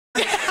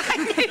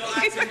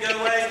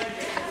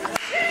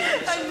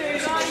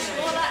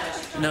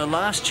Now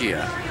last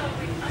year,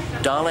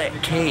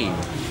 Dalek Kane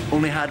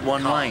only had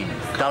one line.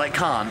 Dalek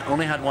Khan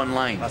only had one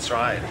line. That's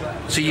right.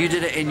 So you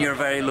did it in your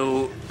very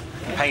low,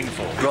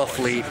 Painful.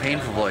 gruffly,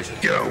 painful voice.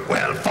 You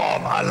will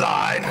form a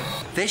line.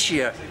 This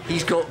year,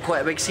 he's got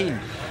quite a big scene.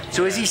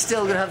 So is he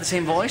still going to have the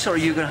same voice, or are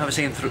you going to have the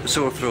same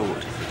sore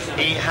throat?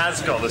 He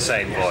has got the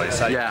same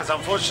voice. Yeah. Because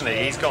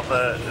unfortunately, he's got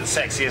the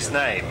sexiest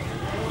name.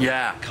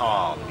 Yeah.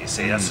 Khan, you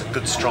see. That's a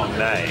good, strong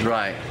name.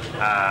 Right.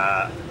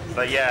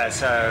 But yeah,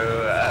 so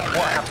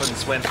what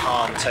happens when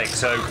Khan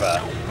takes over?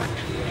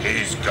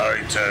 He's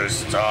going to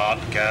start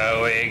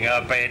going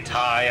a bit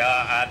higher,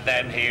 and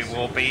then he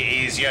will be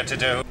easier to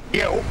do.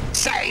 You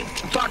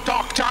saved the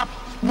Doctor.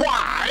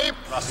 Why?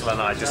 Russell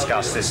and I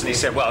discussed this, and he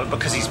said, well,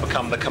 because he's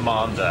become the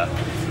commander,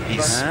 he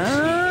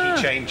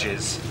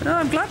changes. No,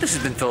 I'm glad this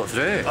has been thought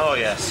through. Oh,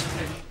 yes.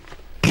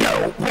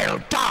 You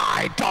will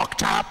die,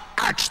 Doctor.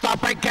 It's the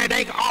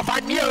beginning of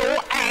a new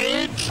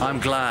age. I'm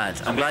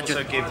glad. I'm glad you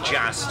you... also give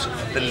Jast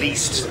the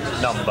least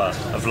number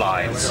of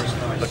lines,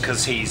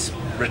 because he's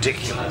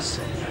ridiculous.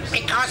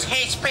 Because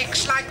he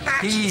speaks like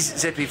that. He's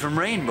Zippy from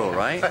Rainbow,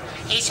 right?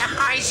 He's a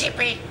high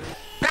Zippy.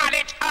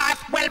 Planet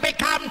Earth will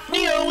become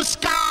New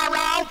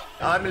Scarrow.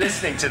 I'm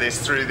listening to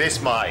this through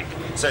this mic,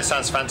 so it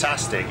sounds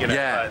fantastic, you know.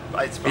 Yeah,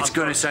 it's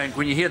going to sound,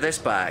 when you hear this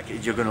back,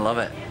 you're going to love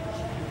it.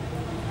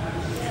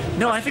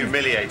 No, I think...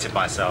 humiliated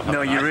myself.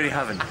 No, you really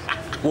haven't.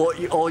 What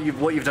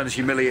you've done is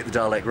humiliate the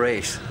Dalek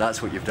race.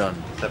 That's what you've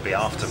done. They'll be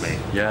after me.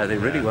 Yeah, they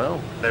really will.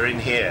 They're in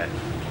here.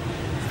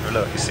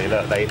 Look, you see,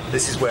 look,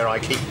 this is where I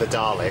keep the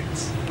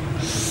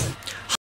Daleks.